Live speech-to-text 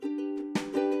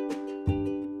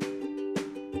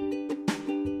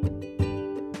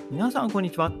皆さんこんに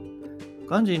ちは。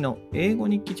ガンジーの英語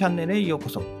日記チャンネルへようこ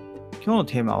そ。今日の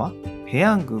テーマはペ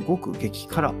ヤング極激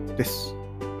辛です。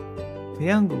ペ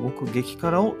ヤング極激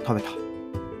辛を食べた。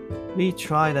We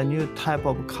tried a new type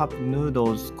of cup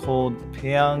noodles called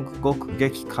ペヤング極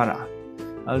激辛。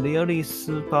A really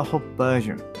super hot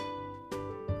version.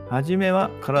 はじめは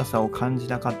辛さを感じ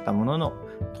なかったものの、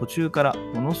途中から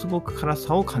ものすごく辛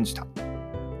さを感じた。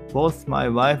Both my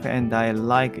wife and I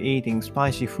like eating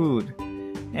spicy food,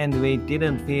 and we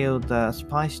didn't feel the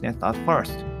spiciness at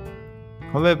first.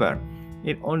 However,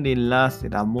 it only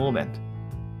lasted a moment.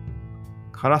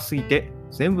 辛すぎて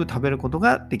全部食べること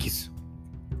ができず。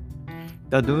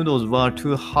The noodles were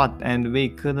too hot and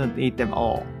we couldn't eat them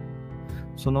all.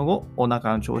 その後、お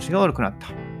腹の調子が悪くなった。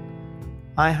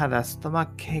I had a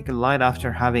stomachache right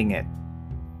after having it.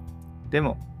 で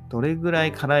も、どれぐら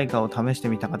い辛いかを試して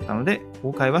みたかったので、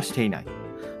後悔はしていない。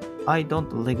I don't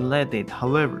regret it,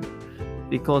 however,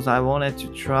 because I wanted to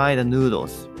try the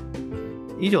noodles.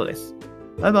 以上です。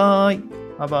バイバイ。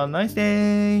Have a nice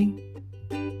day!